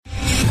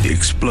The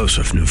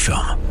explosive new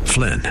film,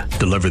 Flynn,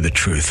 deliver the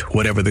truth,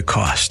 whatever the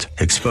cost,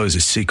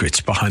 exposes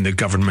secrets behind the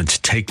government's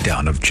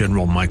takedown of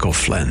General Michael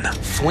Flynn.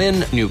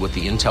 Flynn knew what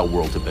the intel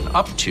world had been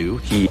up to.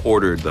 He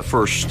ordered the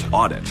first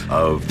audit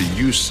of the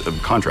use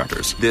of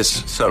contractors.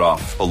 This set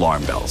off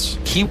alarm bells.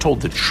 He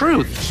told the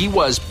truth. He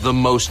was the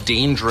most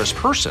dangerous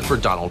person for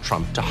Donald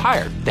Trump to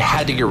hire. They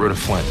had to get rid of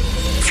Flynn.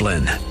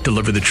 Flynn,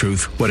 deliver the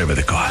truth, whatever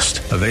the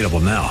cost. Available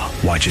now.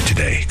 Watch it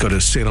today. Go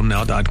to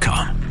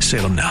salemnow.com.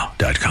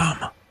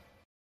 salemnow.com.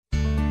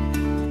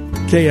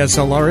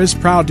 KSLR is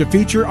proud to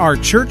feature our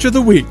Church of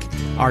the Week.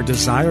 Our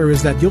desire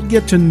is that you'll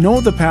get to know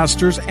the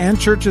pastors and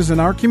churches in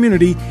our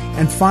community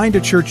and find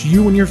a church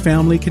you and your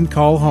family can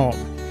call home.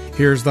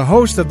 Here's the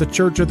host of the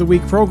Church of the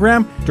Week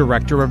program,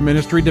 Director of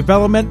Ministry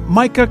Development,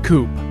 Micah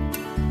Coop.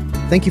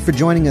 Thank you for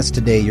joining us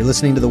today. You're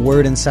listening to The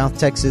Word in South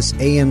Texas,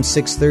 AM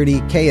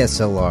 630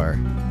 KSLR.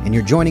 And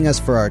you're joining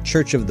us for our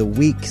Church of the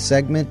Week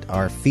segment,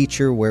 our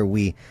feature where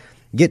we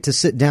get to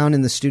sit down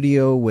in the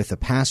studio with a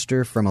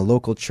pastor from a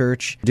local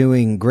church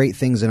doing great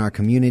things in our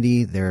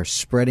community. They're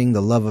spreading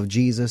the love of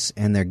Jesus,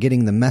 and they're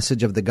getting the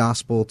message of the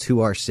gospel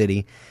to our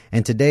city.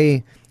 And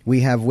today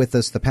we have with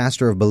us the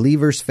pastor of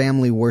Believers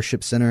Family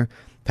Worship Center,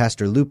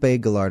 Pastor Lupe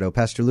Gallardo.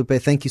 Pastor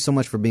Lupe, thank you so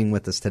much for being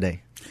with us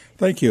today.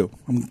 Thank you.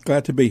 I'm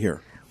glad to be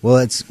here. Well,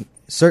 it's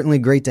certainly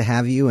great to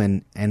have you,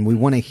 and we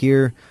want to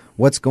hear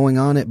what's going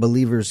on at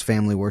Believers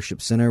Family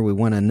Worship Center. We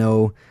want to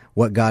know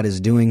what God is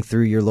doing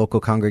through your local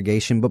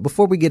congregation. But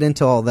before we get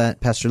into all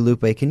that, Pastor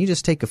Lupe, can you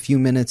just take a few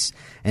minutes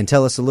and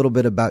tell us a little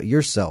bit about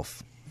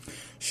yourself?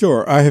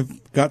 Sure. I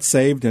have got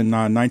saved in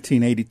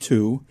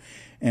 1982,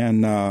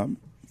 and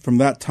from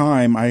that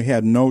time I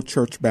had no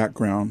church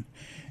background.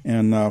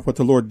 And what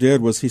the Lord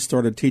did was He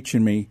started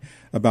teaching me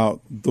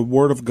about the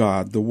Word of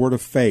God, the Word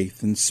of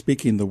faith, and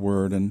speaking the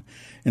Word, and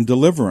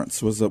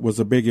deliverance was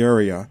a big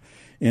area.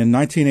 In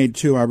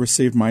 1982, I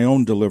received my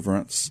own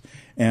deliverance,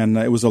 and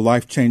it was a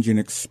life-changing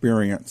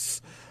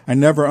experience. I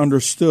never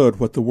understood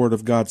what the Word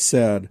of God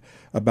said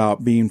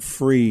about being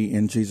free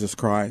in Jesus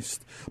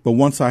Christ. But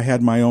once I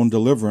had my own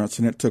deliverance,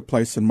 and it took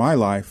place in my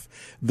life,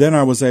 then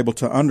I was able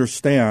to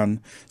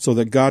understand so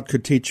that God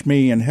could teach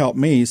me and help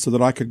me so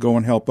that I could go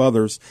and help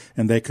others,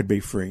 and they could be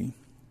free.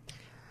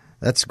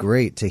 That's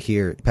great to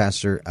hear,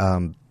 Pastor.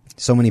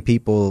 So many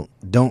people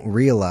don't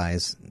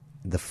realize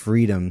the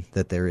freedom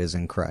that there is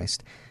in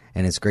Christ.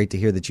 And it's great to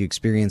hear that you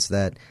experienced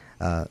that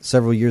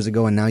several years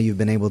ago, and now you've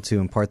been able to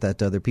impart that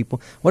to other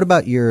people. What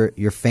about your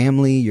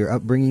family, your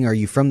upbringing? Are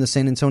you from the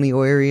San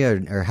Antonio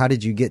area, or how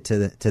did you get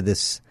to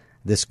this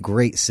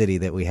great city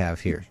that we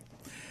have here?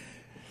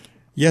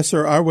 Yes,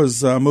 sir. I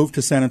was moved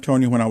to San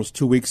Antonio when I was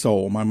 2 weeks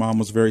old. My mom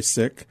was very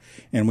sick,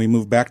 and we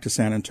moved back to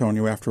San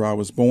Antonio after I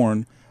was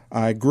born.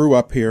 I grew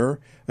up here,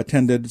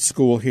 attended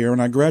school here,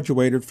 and I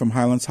graduated from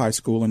Highlands High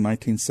School in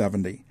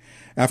 1970.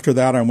 After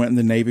that, I went in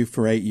the Navy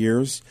for 8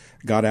 years,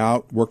 got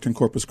out, worked in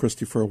Corpus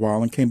Christi for a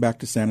while, and came back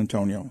to San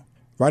Antonio.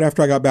 Right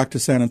after I got back to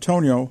San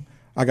Antonio,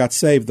 I got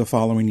saved the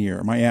following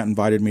year. My aunt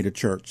invited me to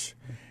church,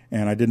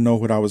 and I didn't know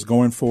what I was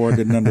going for,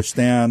 didn't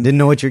understand. Didn't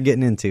know what you're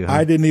getting into, huh?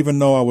 I didn't even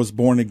know I was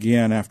born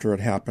again after it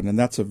happened, and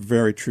that's a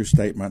very true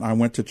statement. I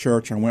went to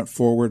church, I went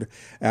forward,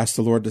 asked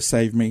the Lord to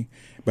save me,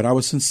 but I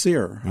was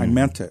sincere. I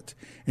meant it,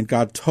 and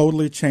God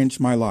totally changed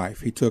my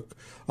life. He took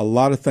a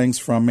lot of things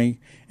from me,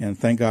 and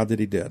thank God that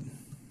He did.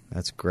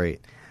 That's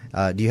great.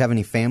 Do you have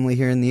any family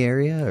here in the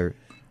area? Or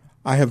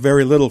I have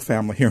very little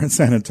family here in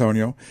San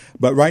Antonio,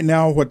 but right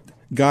now what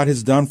God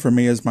has done for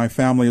me is my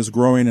family is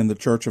growing in the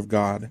Church of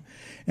God,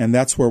 and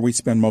that's where we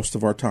spend most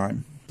of our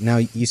time. Now,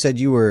 you said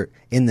you were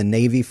in the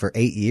Navy for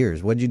 8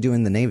 years. What did you do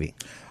in the Navy?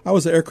 I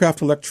was an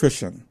aircraft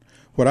electrician.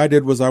 What I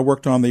did was I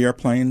worked on the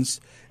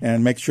airplanes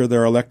and make sure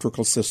their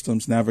electrical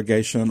systems,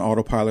 navigation,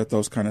 autopilot,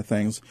 those kind of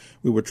things.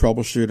 We would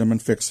troubleshoot them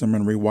and fix them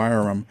and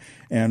rewire them.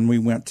 And we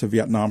went to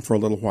Vietnam for a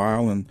little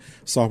while and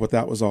saw what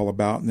that was all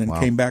about, and then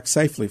came back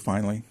safely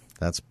finally.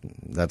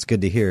 That's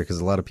good to hear, because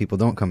a lot of people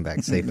don't come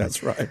back safely.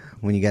 That's right.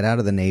 When you got out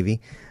of the Navy,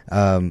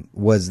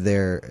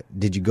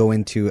 did you go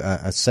into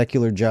a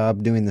secular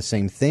job doing the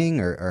same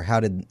thing, or how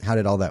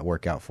did all that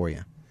work out for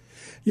you?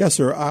 Yes,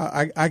 sir.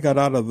 I got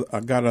out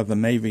of the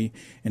Navy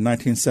in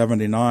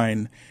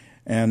 1979,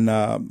 and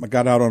I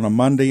got out on a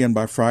Monday, and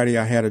by Friday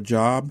I had a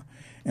job,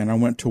 and I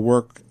went to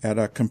work at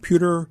a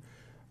computer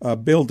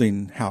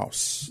building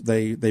house.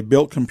 They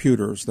built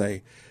computers.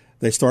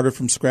 They started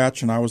from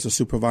scratch, and I was a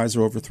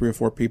supervisor over 3 or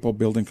 4 people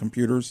building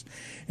computers.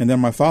 And then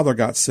my father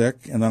got sick,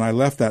 and then I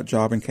left that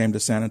job and came to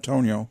San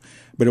Antonio.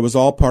 But it was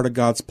all part of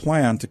God's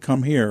plan to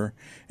come here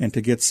and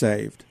to get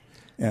saved,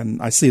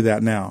 and I see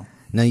that now.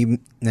 Now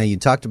you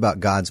talked about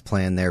God's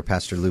plan there,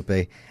 Pastor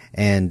Lupe,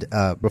 and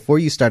before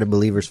you started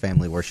Believers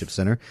Family Worship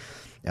Center,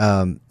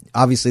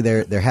 obviously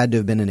there had to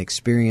have been an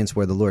experience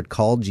where the Lord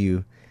called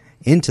you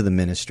into the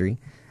ministry,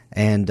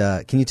 and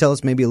can you tell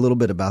us maybe a little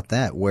bit about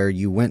that, where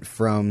you went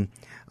from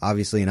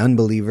obviously an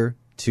unbeliever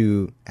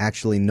to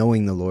actually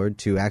knowing the Lord,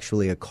 to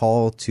actually a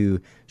call to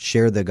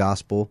share the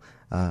gospel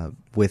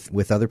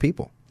with other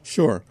people?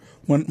 Sure.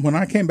 When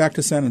I came back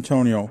to San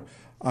Antonio,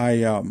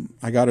 I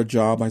got a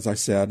job, as I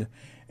said.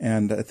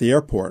 and at the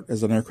airport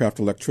as an aircraft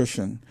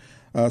electrician.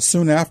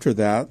 Soon after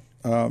that,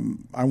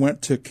 I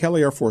went to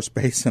Kelly Air Force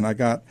Base, and I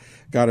got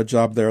a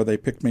job there. They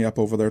picked me up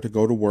over there to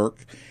go to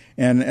work.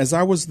 And as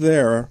I was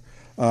there,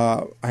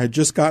 I had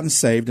just gotten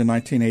saved in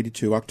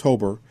 1982,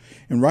 October.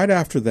 And right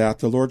after that,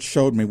 the Lord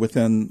showed me,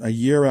 within a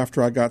year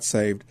after I got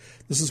saved,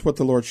 this is what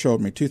the Lord showed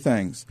me, two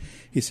things.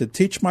 He said,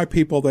 teach my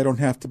people they don't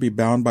have to be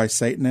bound by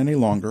Satan any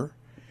longer,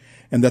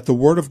 and that the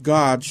Word of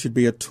God should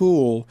be a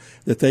tool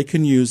that they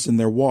can use in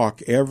their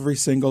walk every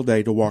single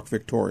day to walk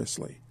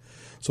victoriously.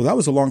 So that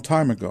was a long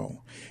time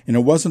ago. And it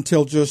wasn't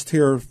until just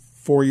here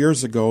 4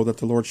 years ago that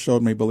the Lord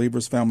showed me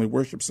Believers Family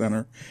Worship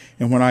Center.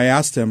 And when I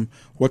asked him,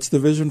 what's the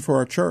vision for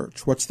our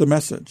church? What's the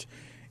message?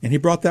 And he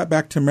brought that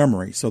back to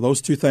memory. So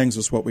those two things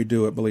is what we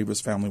do at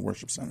Believers Family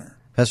Worship Center.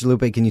 Pastor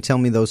Lupe, can you tell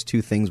me those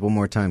two things one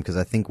more time? Because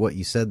I think what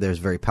you said there is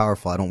very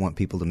powerful. I don't want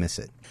people to miss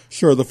it.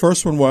 Sure. The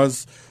first one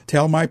was,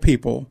 tell my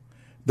people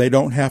they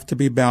don't have to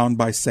be bound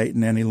by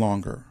Satan any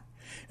longer.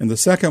 And the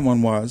second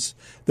one was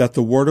that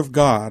the Word of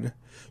God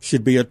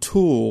should be a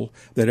tool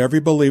that every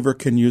believer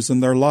can use in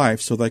their life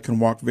so they can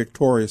walk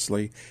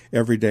victoriously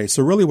every day.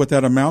 So really what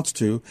that amounts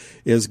to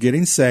is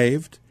getting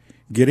saved,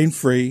 getting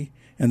free,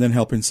 and then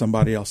helping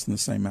somebody else in the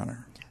same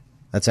manner.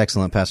 That's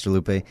excellent, Pastor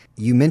Lupe.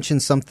 You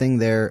mentioned something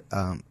there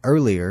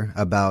earlier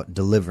about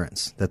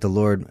deliverance, that the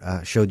Lord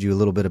showed you a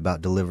little bit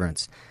about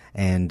deliverance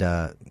and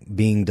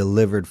being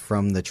delivered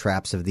from the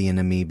traps of the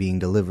enemy, being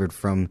delivered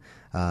from,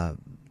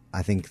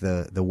 I think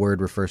the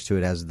word refers to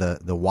it as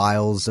the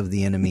wiles of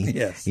the enemy.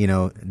 Yes.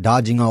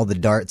 Dodging all the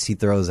darts he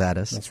throws at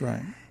us. That's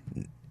right.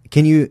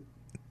 Can you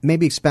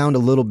maybe expound a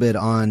little bit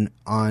on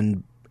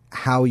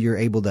how you're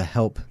able to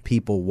help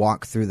people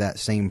walk through that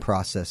same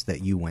process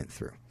that you went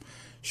through?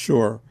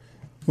 Sure.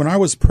 When I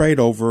was prayed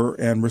over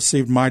and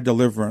received my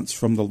deliverance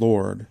from the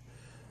Lord,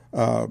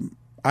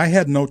 I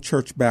had no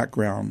church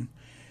background,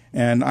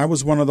 and I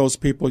was one of those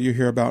people you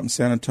hear about in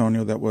San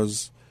Antonio that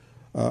was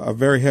a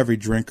very heavy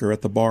drinker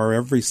at the bar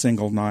every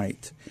single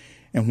night.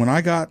 And when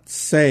I got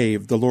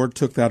saved, the Lord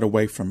took that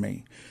away from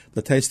me.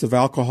 The taste of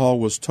alcohol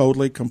was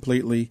totally,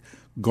 completely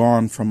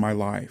gone from my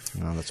life.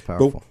 Oh, that's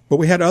powerful. But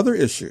we had other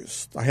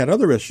issues. I had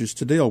other issues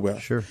to deal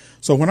with. Sure.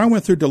 So when I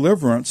went through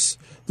deliverance,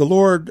 the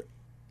Lord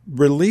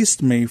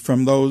released me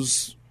from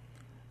those,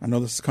 I know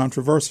this is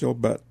controversial,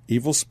 but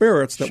evil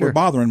spirits that were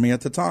bothering me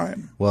at the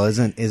time. Well,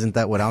 isn't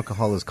that what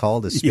alcohol is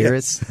called, is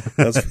spirits?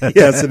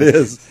 Yes, it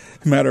is,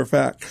 matter of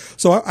fact.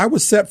 So I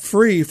was set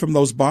free from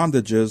those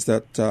bondages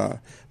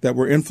that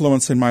were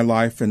influencing my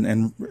life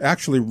and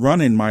actually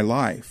running my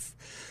life.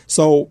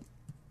 So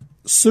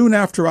soon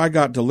after I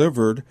got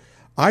delivered,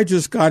 I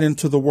just got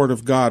into the Word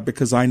of God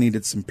because I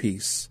needed some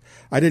peace.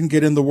 I didn't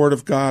get in the Word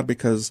of God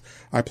because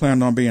I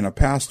planned on being a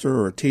pastor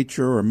or a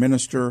teacher or a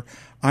minister.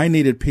 I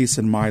needed peace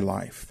in my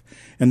life.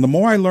 And the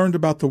more I learned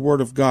about the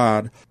Word of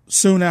God,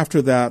 soon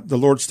after that, the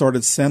Lord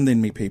started sending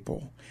me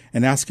people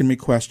and asking me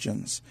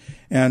questions.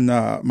 And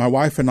my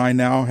wife and I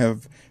now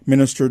have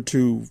ministered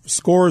to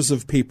scores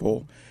of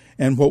people.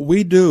 And what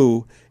we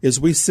do is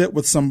we sit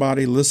with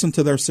somebody, listen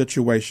to their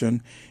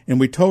situation, and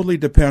we totally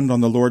depend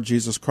on the Lord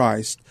Jesus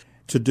Christ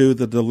to do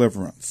the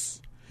deliverance.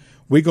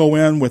 We go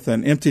in with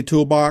an empty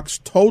toolbox,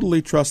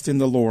 totally trusting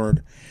the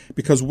Lord,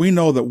 because we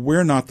know that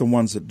we're not the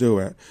ones that do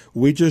it.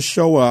 We just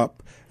show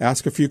up,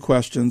 ask a few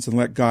questions, and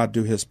let God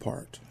do His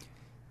part.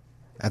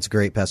 That's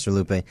great, Pastor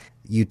Lupe.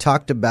 You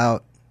talked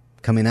about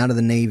coming out of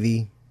the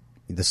Navy,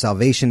 the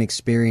salvation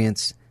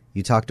experience.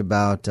 You talked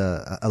about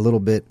a little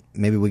bit,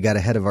 maybe we got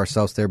ahead of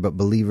ourselves there, but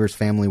Believers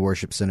Family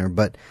Worship Center.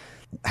 But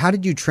how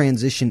did you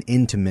transition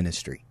into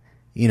ministry?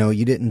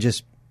 You didn't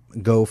just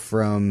go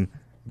from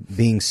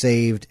being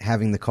saved,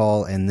 having the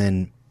call, and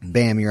then,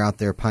 bam, you're out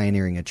there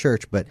pioneering a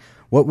church. But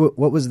what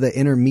was the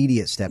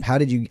intermediate step? How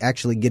did you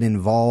actually get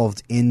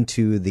involved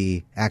into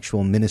the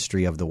actual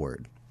ministry of the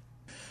Word?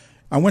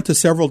 I went to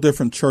several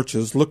different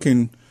churches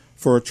looking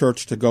for a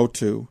church to go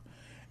to.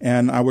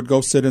 And I would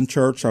go sit in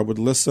church, I would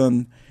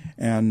listen,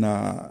 and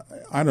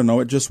I don't know,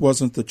 it just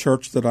wasn't the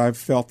church that I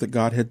felt that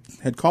God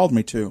had called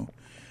me to.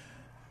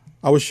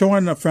 I was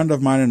showing a friend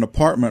of mine an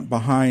apartment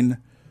behind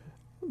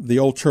the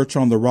old church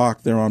on the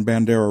rock there on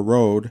Bandera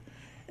Road,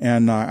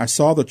 and I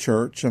saw the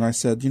church, and I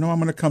said, I'm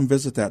going to come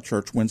visit that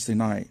church Wednesday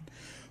night.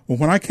 Well,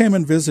 when I came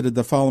and visited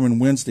the following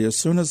Wednesday, as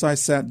soon as I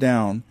sat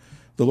down,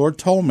 the Lord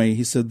told me,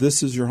 He said,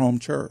 this is your home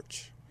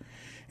church.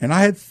 And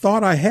I had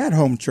thought I had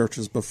home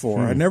churches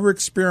before. I never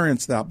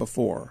experienced that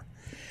before.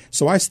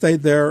 So I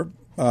stayed there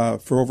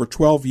for over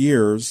 12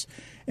 years.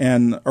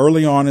 And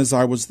early on as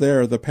I was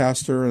there, the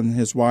pastor and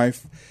his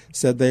wife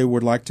said they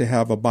would like to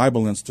have a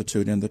Bible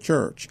Institute in the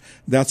church.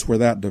 That's where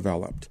that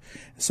developed.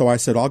 So I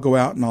said, I'll go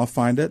out and I'll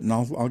find it and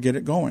I'll get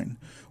it going.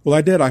 Well,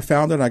 I did. I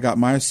found it. I got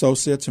my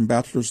associate's and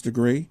bachelor's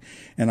degree,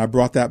 and I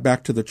brought that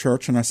back to the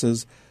church, and I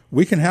says,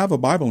 we can have a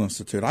Bible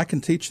Institute. I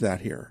can teach that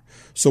here.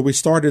 So we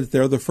started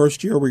there. The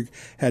first year we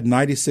had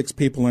 96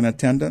 people in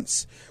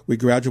attendance. We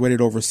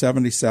graduated over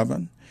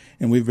 77,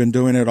 and we've been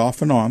doing it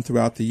off and on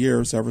throughout the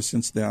years ever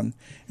since then,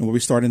 and we'll be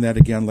starting that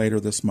again later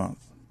this month.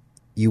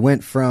 You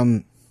went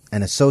from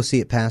an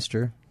associate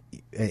pastor,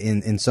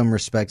 in some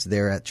respects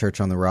there at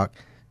Church on the Rock,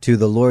 to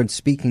the Lord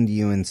speaking to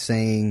you and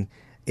saying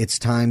it's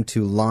time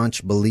to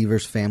launch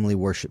Believers Family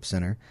Worship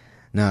Center.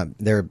 Now,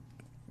 there are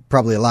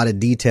probably a lot of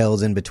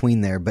details in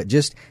between there, but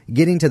just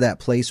getting to that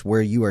place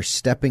where you are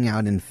stepping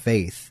out in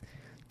faith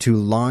to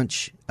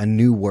launch a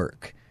new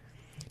work.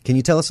 Can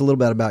you tell us a little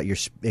bit about your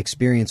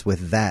experience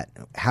with that?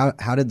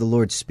 How did the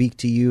Lord speak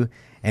to you,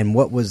 and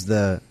what was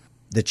the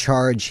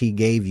charge He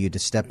gave you to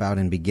step out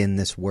and begin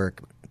this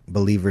work,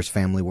 Believers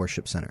Family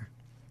Worship Center?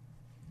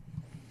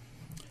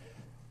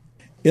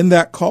 In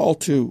that call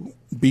to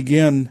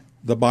begin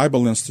the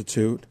Bible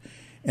Institute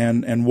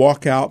and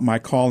walk out my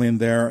calling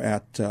there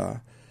at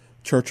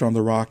Church on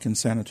the Rock in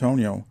San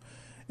Antonio,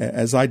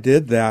 as I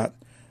did that,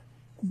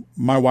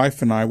 my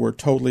wife and I were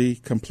totally,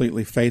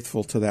 completely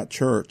faithful to that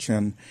church,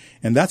 and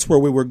that's where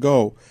we would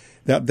go.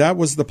 That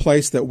was the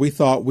place that we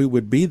thought we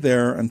would be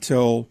there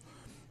until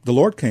the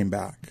Lord came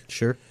back.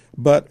 Sure.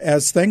 But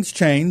as things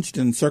changed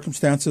and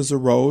circumstances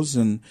arose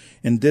and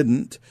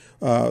didn't,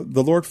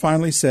 the Lord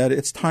finally said,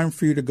 it's time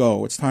for you to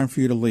go. It's time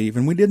for you to leave.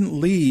 And we didn't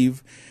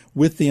leave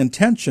with the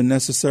intention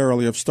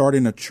necessarily of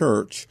starting a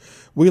church.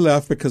 We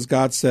left because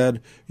God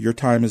said, your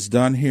time is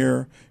done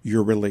here.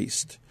 You're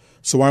released.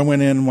 So I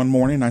went in one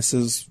morning. I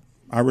says,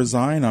 I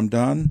resign. I'm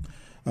done.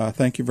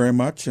 Thank you very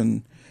much.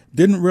 And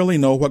didn't really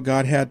know what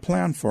God had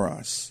planned for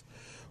us.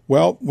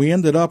 Well, we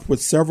ended up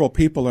with several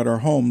people at our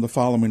home the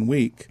following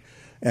week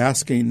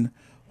asking,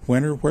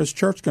 where's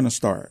church going to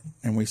start?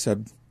 And we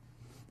said,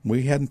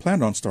 we hadn't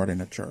planned on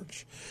starting a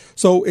church.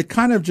 So it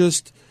kind of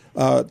just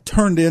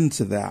turned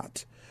into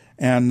that.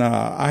 And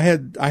I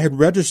had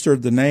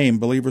registered the name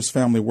Believers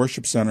Family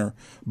Worship Center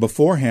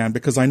beforehand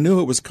because I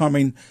knew it was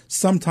coming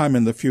sometime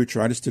in the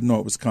future. I just didn't know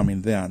it was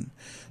coming then.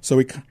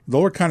 So the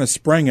Lord kind of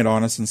sprang it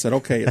on us and said,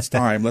 okay, it's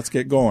time. Let's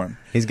get going.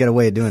 He's got a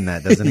way of doing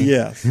that, doesn't he?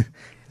 Yes.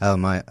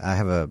 I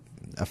have a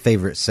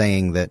favorite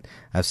saying that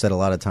I've said a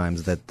lot of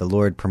times, that the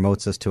Lord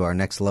promotes us to our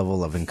next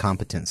level of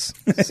incompetence.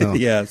 So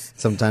yes.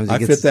 Sometimes I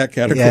fit that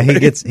category.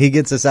 Yeah, he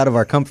gets us out of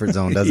our comfort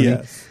zone, doesn't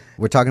yes. he?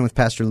 We're talking with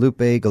Pastor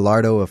Lupe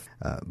Gallardo of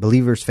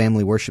Believers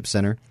Family Worship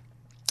Center.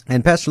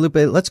 And Pastor Lupe,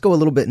 let's go a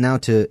little bit now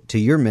to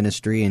your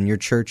ministry and your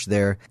church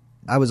there.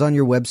 I was on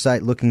your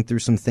website looking through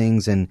some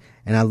things, and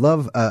I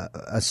love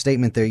a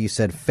statement there. You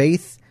said,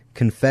 faith,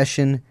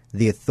 confession,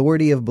 the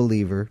authority of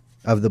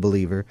the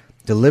believer,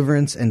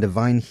 deliverance, and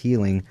divine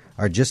healing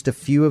are just a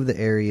few of the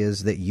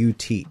areas that you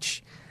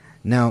teach.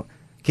 Now,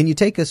 can you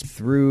take us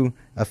through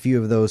a few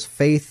of those?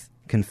 Faith,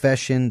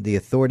 confession, the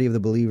authority of the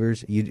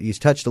believers. You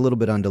touched a little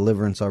bit on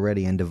deliverance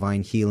already and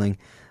divine healing.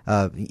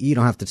 You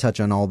don't have to touch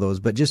on all those,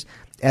 but just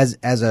as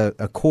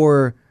a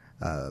core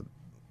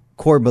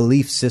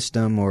belief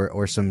system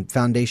or some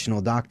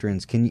foundational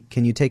doctrines, can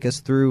you take us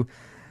through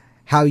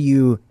how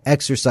you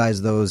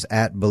exercise those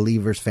at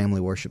Believers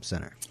Family Worship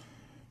Center?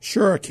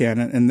 Sure, I can,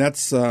 and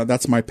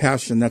that's my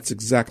passion. That's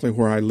exactly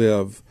where I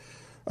live.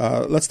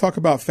 Let's talk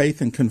about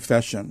faith and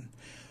confession.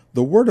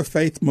 The Word of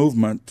Faith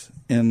movement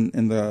in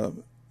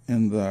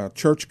the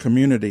church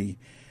community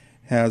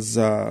has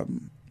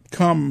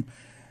come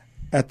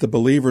at the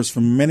believers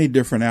from many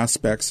different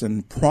aspects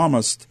and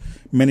promised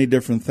many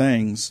different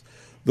things.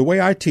 The way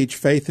I teach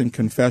faith and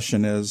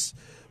confession is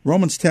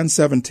Romans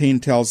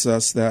 10:17 tells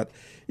us that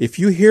if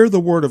you hear the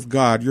Word of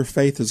God, your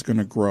faith is going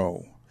to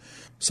grow.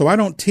 So I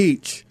don't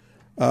teach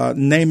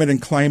name it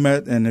and claim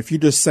it, and if you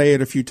just say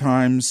it a few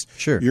times,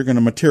 sure, you're going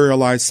to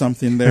materialize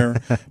something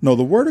there. No,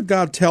 the Word of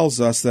God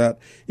tells us that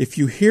if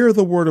you hear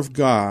the Word of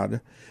God,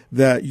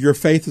 that your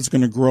faith is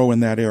going to grow in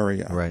that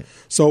area. Right.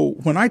 So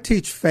when I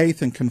teach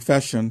faith and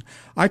confession,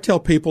 I tell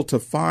people to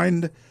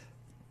find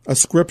a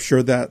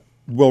scripture that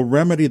will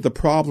remedy the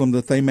problem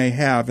that they may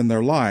have in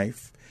their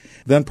life,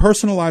 then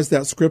personalize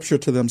that scripture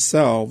to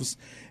themselves,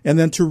 and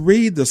then to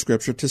read the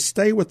scripture, to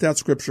stay with that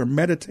scripture,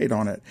 meditate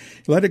on it.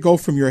 Let it go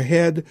from your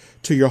head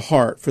to your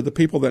heart. For the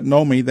people that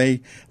know me,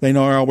 they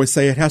know I always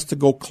say it has to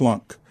go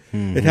clunk.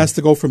 Mm-hmm. It has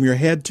to go from your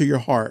head to your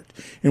heart.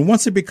 And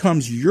once it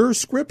becomes your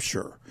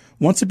scripture,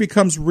 once it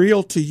becomes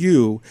real to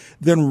you,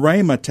 then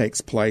rhema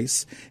takes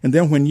place. And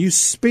then when you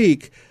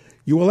speak,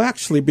 you will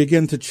actually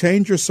begin to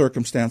change your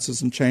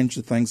circumstances and change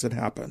the things that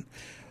happen.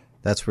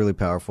 That's really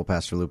powerful,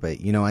 Pastor Lupe.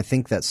 I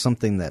think that's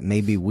something that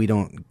maybe we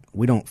don't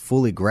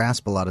fully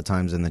grasp a lot of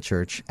times in the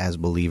church as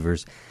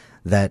believers,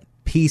 that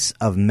piece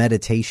of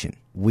meditation.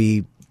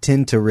 We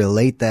tend to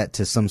relate that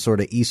to some sort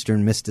of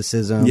Eastern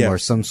mysticism, yes, or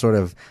some sort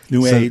of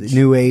New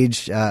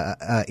Age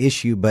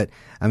issue. But,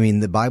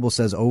 the Bible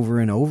says over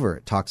and over,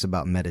 it talks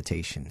about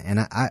meditation. And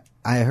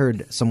I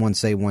heard someone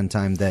say one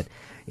time that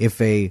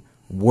if a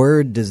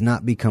word does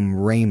not become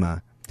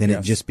rhema, then yes,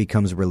 it just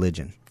becomes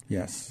religion.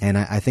 Yes. And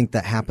I think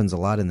that happens a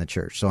lot in the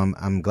church. So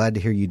I'm glad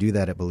to hear you do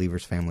that at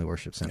Believers Family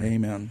Worship Center.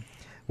 Amen.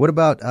 What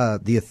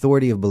about the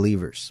authority of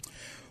believers?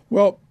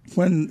 Well,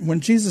 when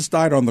Jesus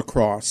died on the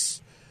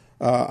cross,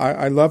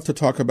 I love to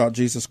talk about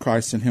Jesus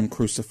Christ and Him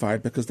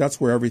crucified, because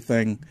that's where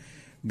everything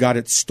got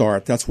its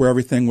start. That's where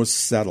everything was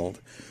settled.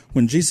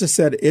 When Jesus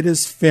said, "It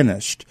is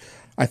finished,"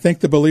 I think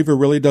the believer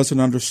really doesn't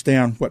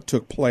understand what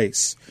took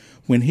place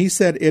When he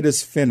said it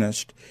is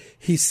finished,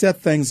 he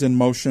set things in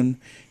motion,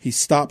 he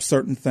stopped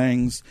certain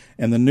things,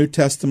 and the New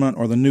Testament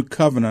or the New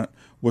Covenant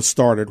was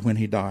started when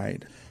he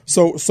died.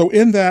 So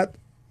in that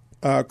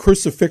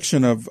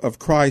crucifixion of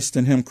Christ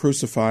and him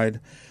crucified,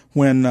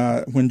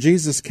 when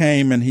Jesus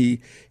came and he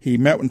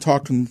met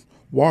and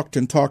walked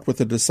and talked with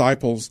the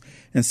disciples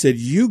and said,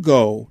 "You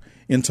go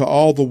into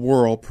all the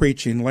world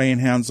preaching, laying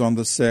hands on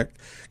the sick,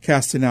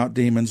 casting out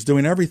demons,"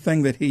 doing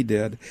everything that he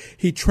did.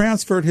 He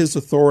transferred his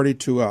authority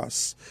to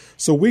us.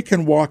 So we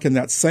can walk in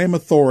that same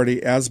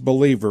authority as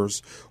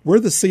believers. We're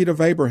the seed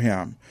of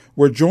Abraham.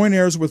 We're joint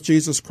heirs with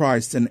Jesus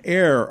Christ, an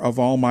heir of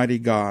Almighty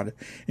God.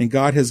 And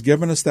God has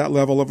given us that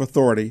level of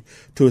authority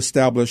to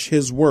establish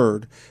his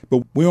word.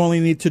 But we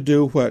only need to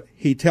do what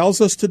he tells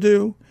us to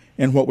do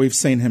and what we've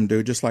seen him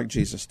do, just like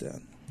Jesus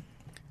did.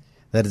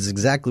 That is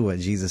exactly what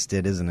Jesus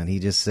did, isn't it? He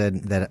just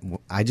said that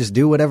I just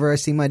do whatever I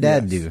see my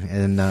dad do,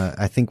 and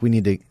I think we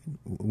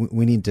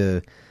need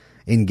to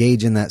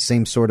engage in that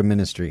same sort of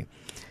ministry.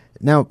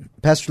 Now,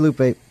 Pastor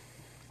Lupe,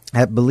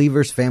 at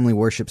Believers Family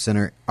Worship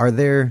Center, are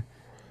there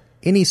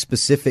any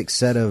specific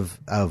set of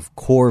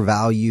core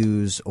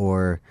values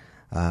or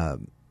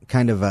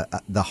kind of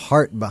the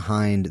heart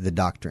behind the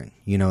doctrine?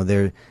 You know,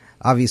 there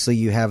obviously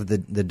you have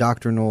the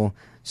doctrinal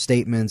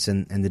statements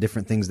and the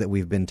different things that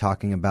we've been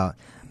talking about,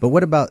 but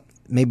what about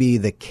maybe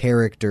the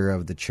character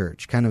of the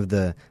church, kind of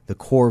the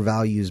core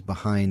values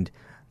behind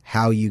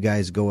how you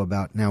guys go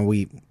about? Now,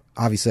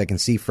 I can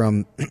see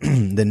from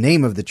the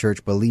name of the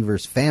church,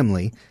 Believers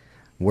Family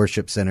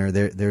Worship Center,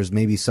 there's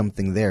maybe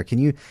something there. Can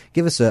you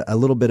give us a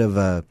little bit of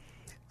a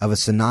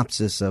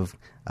synopsis of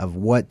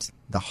what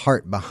the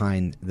heart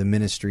behind the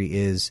ministry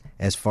is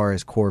as far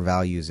as core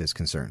values is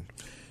concerned?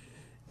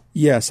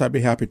 Yes, I'd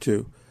be happy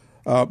to.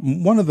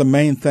 One of the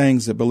main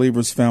things at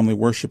Believers Family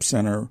Worship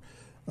Center,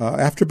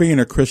 after being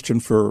a Christian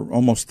for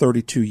almost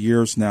 32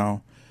 years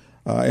now,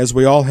 as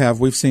we all have,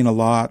 we've seen a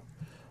lot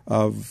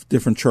of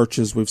different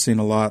churches. We've seen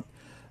a lot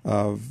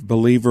of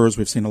believers.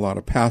 We've seen a lot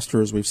of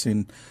pastors. We've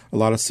seen a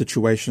lot of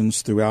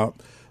situations throughout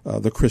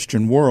the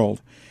Christian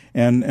world.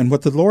 And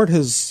what the Lord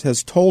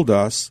has told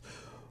us,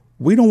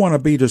 we don't want to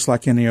be just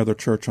like any other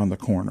church on the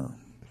corner.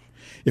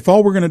 If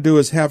all we're going to do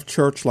is have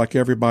church like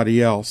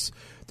everybody else,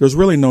 there's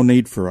really no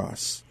need for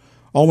us.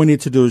 All we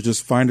need to do is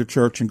just find a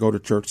church and go to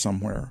church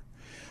somewhere.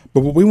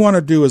 But what we want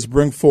to do is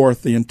bring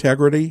forth the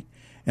integrity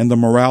and the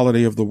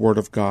morality of the Word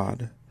of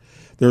God.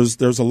 There's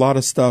a lot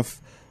of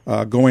stuff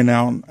going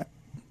out.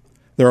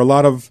 There are a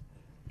lot of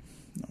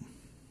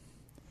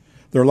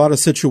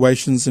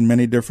situations in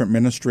many different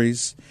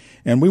ministries,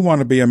 and we want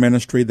to be a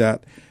ministry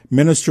that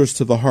ministers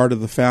to the heart of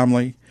the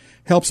family,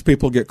 helps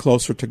people get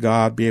closer to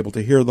God, be able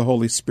to hear the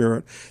Holy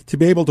Spirit, to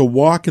be able to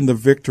walk in the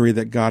victory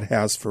that God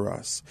has for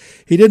us.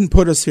 He didn't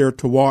put us here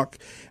to walk,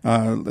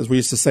 as we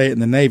used to say it in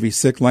the Navy,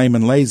 sick, lame,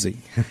 and lazy.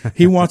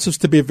 He wants us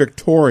to be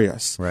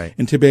victorious, right,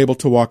 and to be able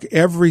to walk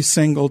every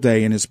single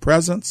day in His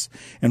presence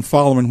and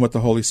following what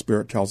the Holy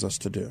Spirit tells us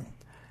to do.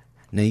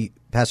 Now,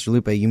 Pastor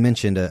Lupe, you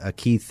mentioned a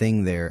key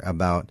thing there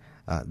about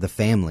the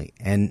family,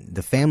 and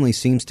the family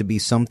seems to be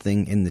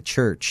something in the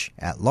church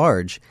at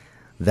large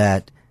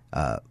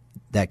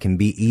that can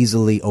be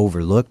easily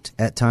overlooked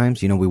at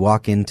times. You know, we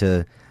walk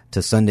into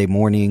Sunday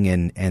morning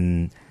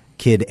and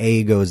kid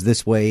A goes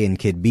this way and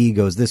kid B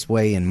goes this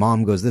way and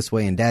mom goes this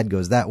way and dad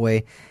goes that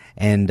way.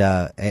 And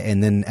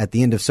then at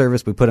the end of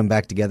service, we put them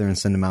back together and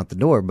send them out the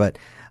door. But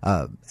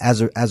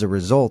as a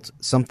result,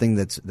 something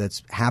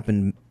that's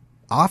happened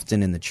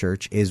often in the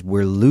church is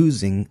we're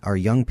losing our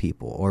young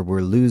people, or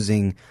we're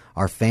losing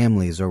our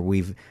families, or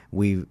we've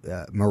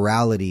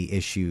morality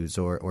issues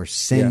or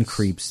sin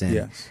creeps in.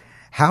 Yes.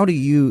 How do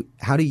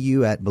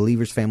you at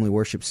Believers Family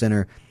Worship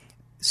Center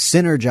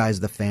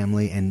synergize the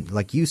family and,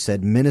 like you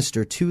said,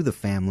 minister to the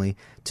family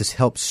to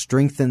help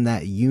strengthen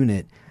that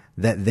unit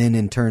that then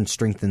in turn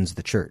strengthens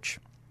the church?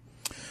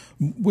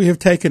 We have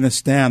taken a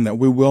stand that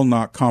we will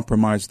not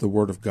compromise the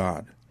Word of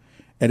God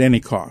at any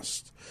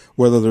cost.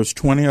 Whether there's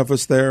 20 of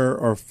us there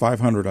or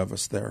 500 of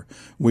us there,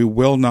 we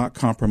will not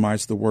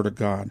compromise the Word of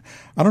God.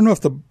 I don't know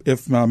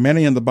if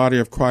many in the body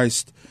of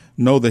Christ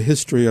know the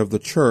history of the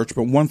church,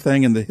 but one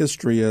thing in the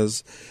history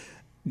is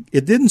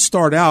it didn't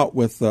start out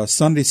with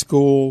Sunday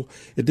school.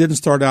 It didn't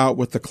start out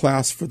with the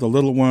class for the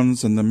little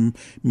ones and the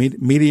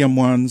medium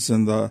ones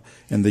and the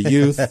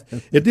youth.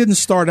 It didn't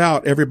start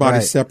out everybody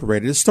right.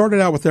 separated. It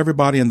started out with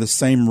everybody in the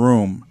same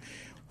room.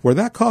 Where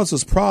that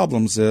causes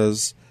problems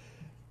is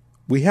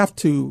we have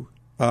to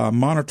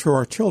monitor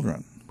our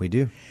children. We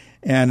do.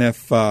 And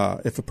if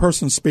a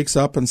person speaks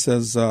up and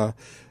says,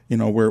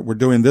 we're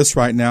doing this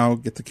right now,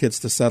 get the kids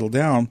to settle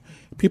down,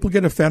 people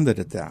get offended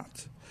at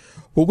that.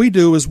 What we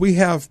do is we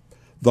have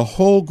the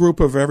whole group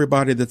of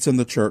everybody that's in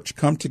the church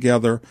come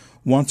together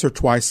once or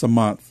twice a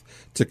month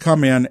to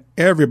come in,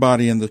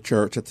 everybody in the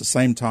church at the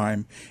same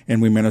time,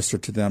 and we minister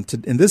to them.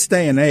 In this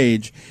day and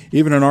age,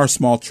 even in our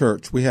small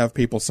church, we have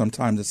people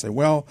sometimes that say,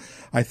 well,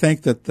 I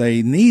think that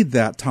they need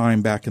that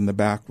time back in the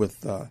back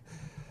with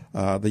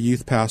the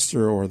youth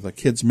pastor or the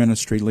kids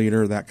ministry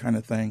leader, that kind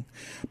of thing.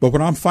 But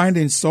what I'm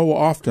finding so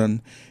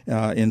often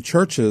in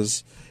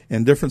churches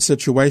in different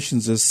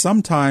situations is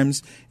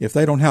sometimes if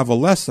they don't have a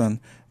lesson,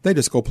 they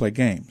just go play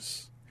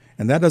games.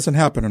 And that doesn't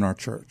happen in our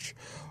church.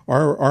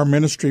 Our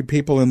ministry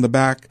people in the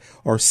back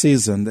are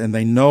seasoned, and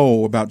they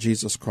know about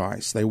Jesus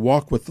Christ. They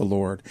walk with the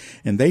Lord,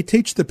 and they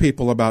teach the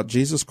people about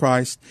Jesus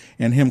Christ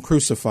and Him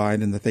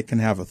crucified, and that they can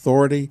have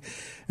authority.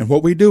 And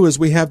what we do is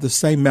we have the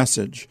same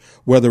message,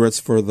 whether it's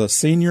for the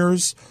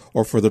seniors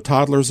or for the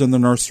toddlers in the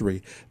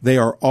nursery. They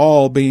are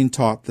all being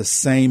taught the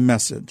same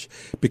message,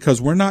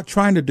 because we're not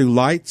trying to do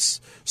lights,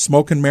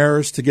 smoke and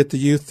mirrors to get the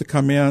youth to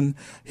come in,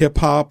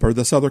 hip-hop or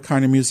this other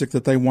kind of music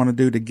that they want to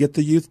do to get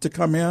the youth to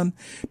come in,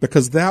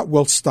 because that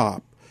will stop.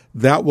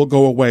 That will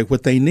go away.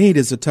 What they need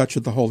is a touch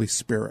of the Holy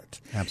Spirit.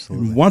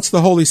 Absolutely. And once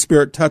the Holy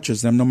Spirit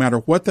touches them, no matter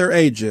what their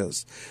age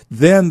is,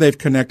 then they've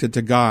connected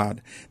to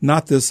God,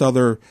 not this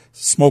other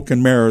smoke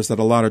and mirrors that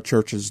a lot of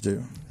churches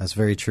do. That's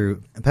very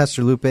true.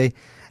 Pastor Lupe,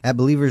 at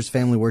Believers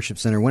Family Worship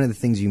Center, one of the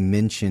things you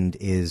mentioned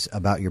is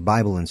about your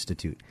Bible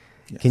Institute.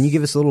 Yes. Can you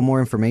give us a little more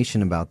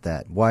information about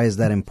that? Why is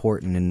that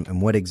important,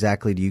 and what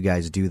exactly do you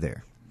guys do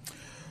there?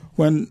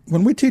 When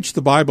we teach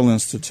the Bible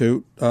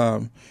Institute,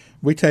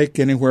 we take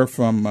anywhere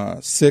from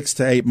 6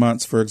 to 8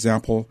 months, for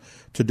example,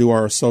 to do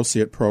our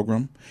associate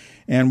program.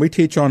 And we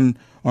teach on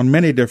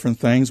many different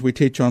things. We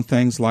teach on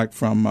things like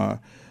from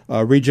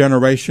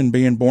regeneration,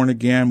 being born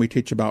again. We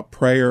teach about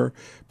prayer,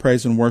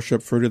 praise and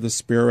worship, fruit of the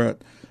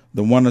Spirit,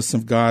 the oneness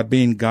of God,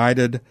 being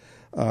guided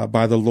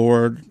by the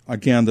Lord,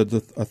 again,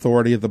 the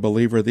authority of the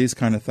believer, these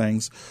kind of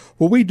things.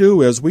 What we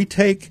do is we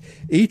take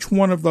each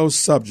one of those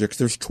subjects.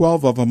 There's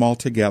 12 of them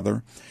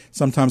altogether.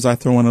 Sometimes I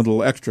throw in a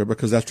little extra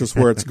because that's just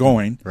where it's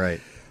going.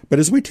 Right. But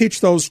as we teach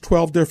those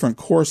 12 different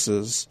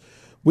courses,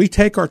 we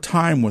take our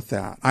time with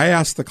that. I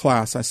ask the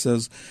class, I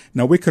says,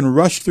 now we can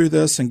rush through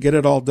this and get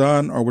it all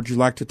done, or would you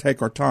like to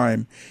take our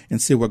time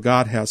and see what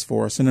God has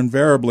for us? And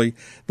invariably,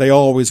 they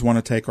always want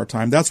to take our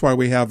time. That's why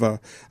we have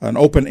an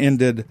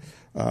open-ended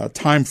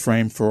time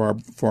frame for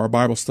our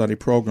Bible study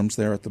programs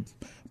there at the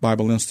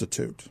Bible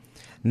Institute.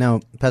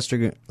 Now,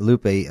 Pastor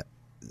Lupe,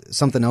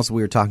 something else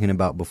we were talking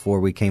about before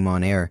we came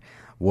on air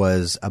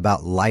was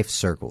about life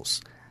circles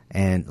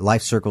and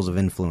life circles of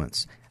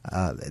influence.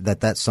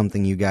 That's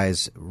something you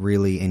guys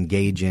really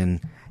engage in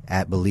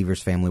at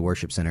Believers Family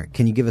Worship Center.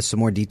 Can you give us some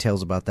more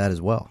details about that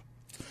as well?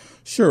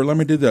 Sure, let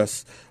me do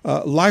this.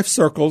 Life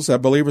circles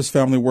at Believers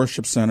Family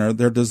Worship Center,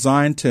 they're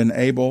designed to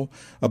enable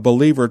a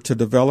believer to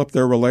develop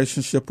their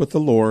relationship with the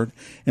Lord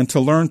and to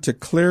learn to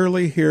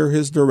clearly hear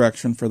His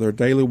direction for their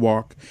daily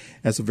walk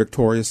as a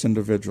victorious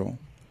individual.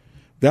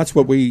 That's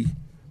what we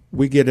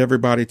get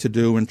everybody to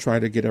do and try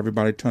to get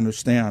everybody to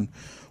understand.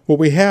 What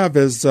we have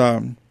is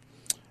the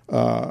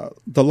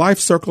life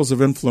circles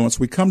of influence.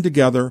 We come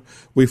together,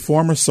 we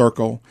form a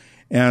circle,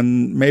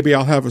 and maybe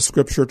I'll have a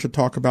scripture to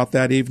talk about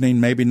that evening,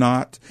 maybe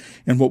not.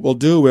 And what we'll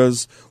do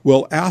is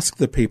we'll ask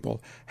the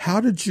people, how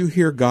did you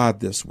hear God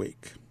this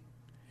week?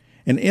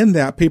 And in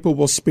that, people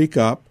will speak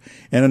up,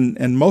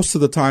 and most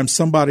of the time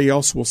somebody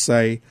else will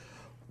say,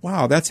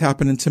 wow, that's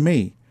happening to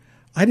me.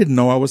 I didn't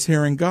know I was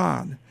hearing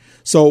God.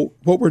 So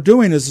what we're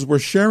doing is we're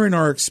sharing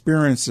our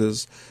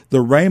experiences, the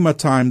Rhema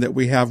time that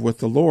we have with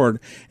the Lord.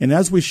 And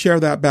as we share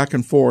that back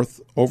and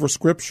forth over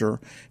Scripture,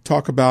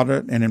 talk about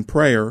it, and in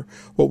prayer,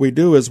 what we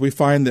do is we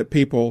find that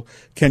people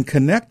can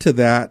connect to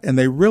that, and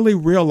they really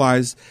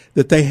realize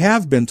that they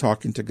have been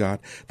talking to God.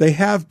 They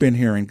have been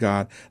hearing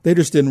God. They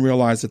just didn't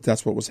realize that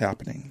that's what was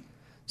happening.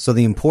 So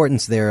the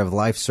importance there of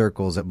life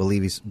circles at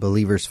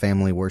Believers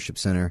Family Worship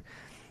Center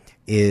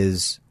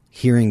is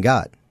hearing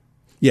God.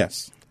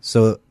 Yes.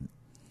 So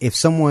if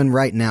someone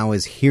right now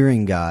is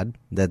hearing God,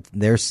 that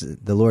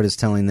the Lord is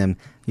telling them,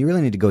 you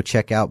really need to go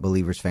check out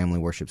Believers Family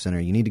Worship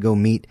Center. You need to go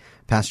meet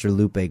Pastor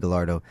Lupe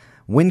Gallardo.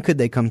 When could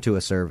they come to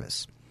a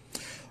service?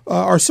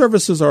 Our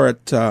services are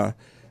at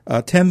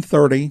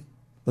 10:30,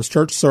 a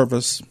church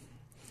service.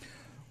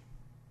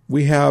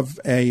 We have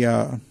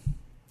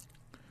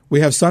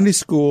Sunday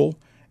school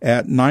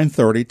at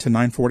 9:30 to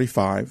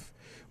 9:45.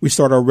 We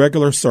start our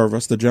regular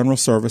service, the general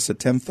service, at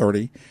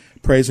 10:30.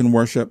 Praise and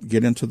worship,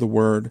 get into the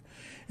Word.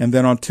 And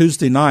then on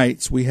Tuesday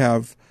nights, we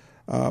have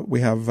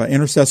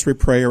intercessory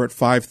prayer at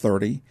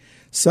 5:30.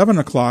 7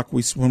 o'clock,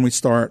 when we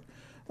start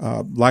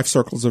Life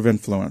Circles of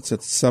Influence.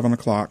 It's 7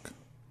 o'clock.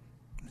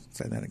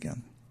 Say that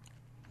again.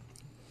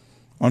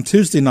 On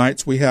Tuesday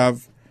nights, we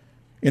have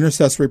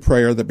intercessory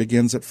prayer that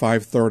begins at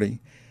 5:30.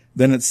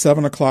 Then at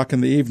 7 o'clock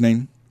in the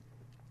evening,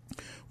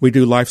 we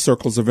do Life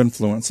Circles of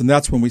Influence. And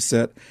that's when we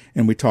sit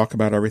and we talk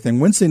about everything.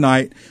 Wednesday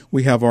night,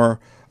 we have our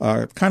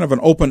kind of an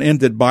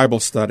open-ended Bible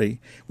study.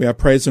 We have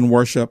praise and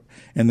worship,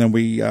 and then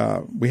we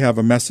have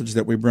a message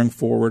that we bring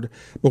forward.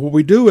 But what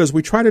we do is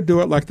we try to do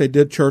it like they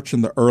did church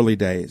in the early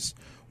days.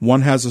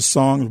 One has a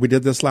song. We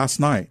did this last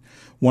night.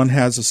 One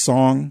has a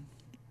song.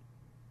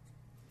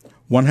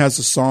 One has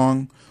a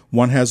song.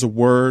 One has a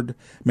word.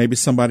 Maybe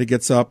somebody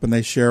gets up and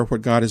they share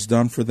what God has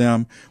done for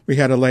them. We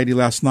had a lady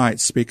last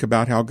night speak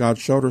about how God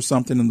showed her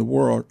something in the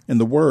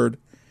Word.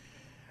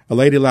 a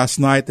lady last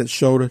night that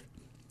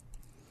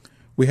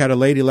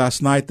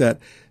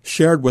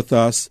shared with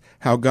us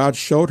how God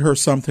showed her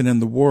something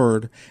in the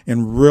Word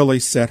and really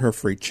set her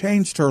free,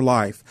 changed her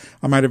life.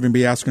 I might even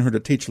be asking her to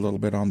teach a little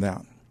bit on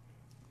that.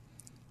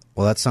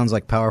 Well, that sounds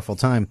like a powerful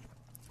time.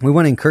 We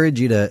want to encourage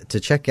you to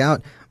check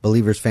out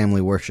Believers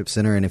Family Worship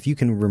Center, and if you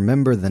can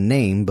remember the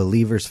name,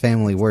 Believers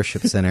Family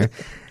Worship Center,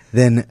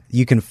 then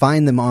you can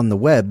find them on the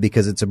web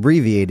because it's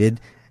abbreviated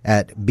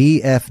at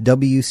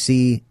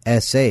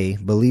BFWCSA,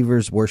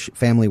 Believers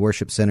Family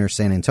Worship Center,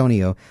 San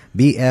Antonio,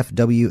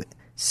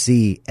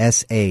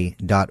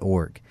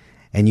 BFWCSA.org.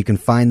 And you can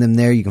find them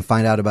there. You can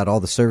find out about all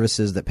the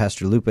services that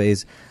Pastor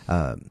Lupe's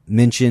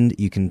mentioned.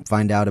 You can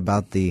find out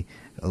about the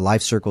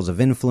Life Circles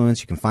of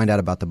Influence. You can find out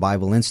about the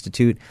Bible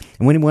Institute.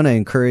 And we want to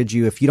encourage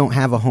you, if you don't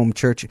have a home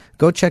church,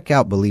 go check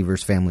out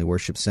Believers Family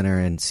Worship Center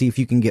and see if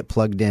you can get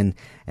plugged in,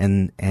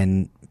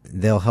 and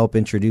they'll help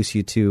introduce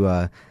you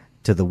to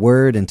the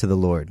Word and to the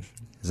Lord.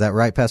 Is that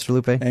right, Pastor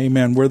Lupe?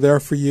 Amen. We're there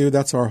for you.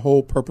 That's our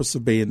whole purpose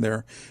of being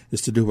there,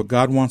 is to do what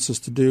God wants us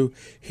to do,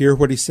 hear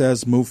what He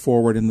says, move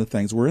forward in the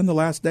things. We're in the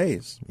last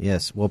days.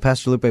 Yes. Well,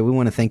 Pastor Lupe, we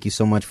want to thank you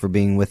so much for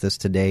being with us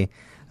today.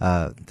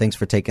 Thanks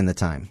for taking the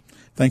time.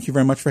 Thank you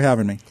very much for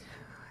having me.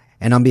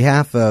 And on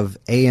behalf of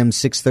AM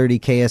 630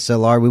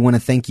 KSLR, we want to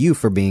thank you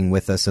for being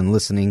with us and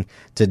listening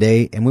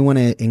today. And we want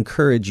to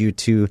encourage you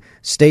to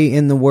stay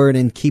in the Word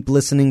and keep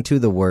listening to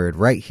the Word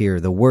right here,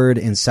 the Word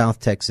in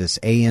South Texas,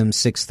 AM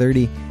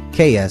 630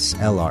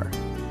 KSLR.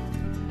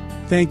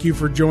 Thank you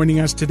for joining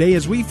us today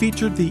as we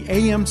featured the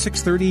AM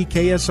 630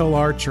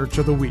 KSLR Church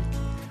of the Week.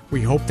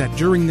 We hope that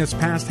during this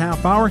past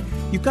half hour,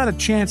 you've got a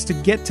chance to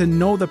get to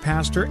know the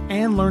pastor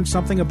and learn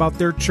something about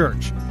their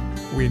church.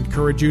 We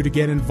encourage you to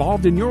get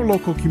involved in your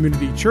local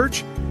community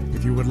church.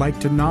 If you would like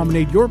to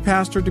nominate your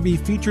pastor to be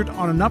featured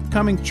on an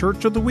upcoming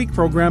Church of the Week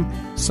program,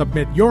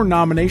 submit your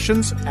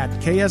nominations at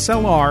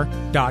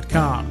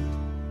KSLR.com.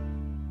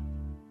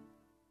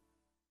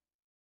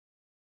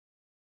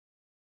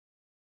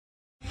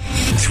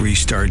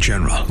 3-star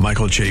General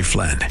Michael J.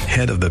 Flynn,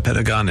 head of the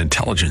Pentagon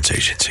Intelligence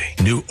Agency,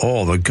 knew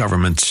all the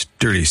government's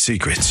dirty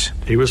secrets.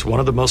 He was one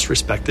of the most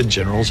respected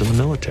generals in the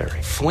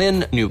military.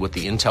 Flynn knew what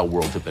the intel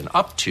world had been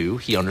up to.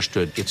 He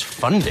understood its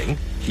funding.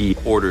 He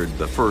ordered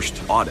the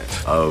first audit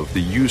of the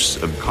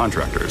use of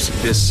contractors.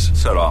 This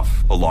set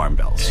off alarm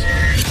bells.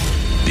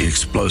 The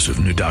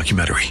explosive new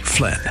documentary,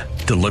 Flynn,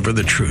 Deliver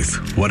the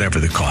Truth, Whatever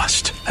the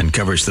Cost,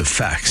 uncovers the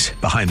facts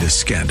behind this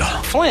scandal.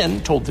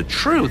 Flynn told the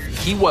truth.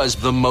 He was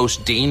the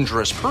most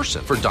dangerous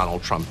person for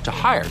Donald Trump to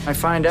hire. I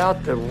find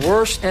out the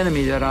worst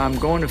enemy that I'm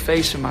going to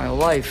face in my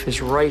life is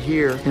right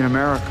here in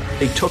America.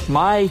 They took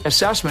my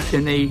assessment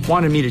and they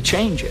wanted me to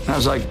change it. And I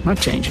was like, I'm not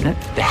changing it.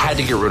 They had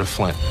to get rid of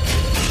Flynn.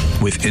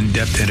 With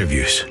in-depth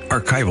interviews,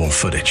 archival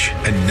footage,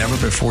 and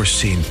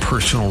never-before-seen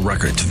personal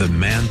records of the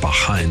man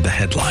behind the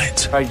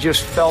headlines. I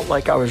just felt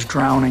like I was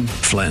drowning.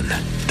 Flynn,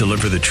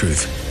 Deliver the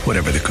Truth,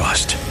 Whatever the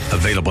Cost.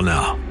 Available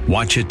now.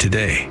 Watch it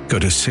today. Go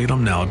to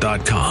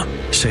salemnow.com.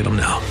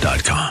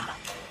 salemnow.com.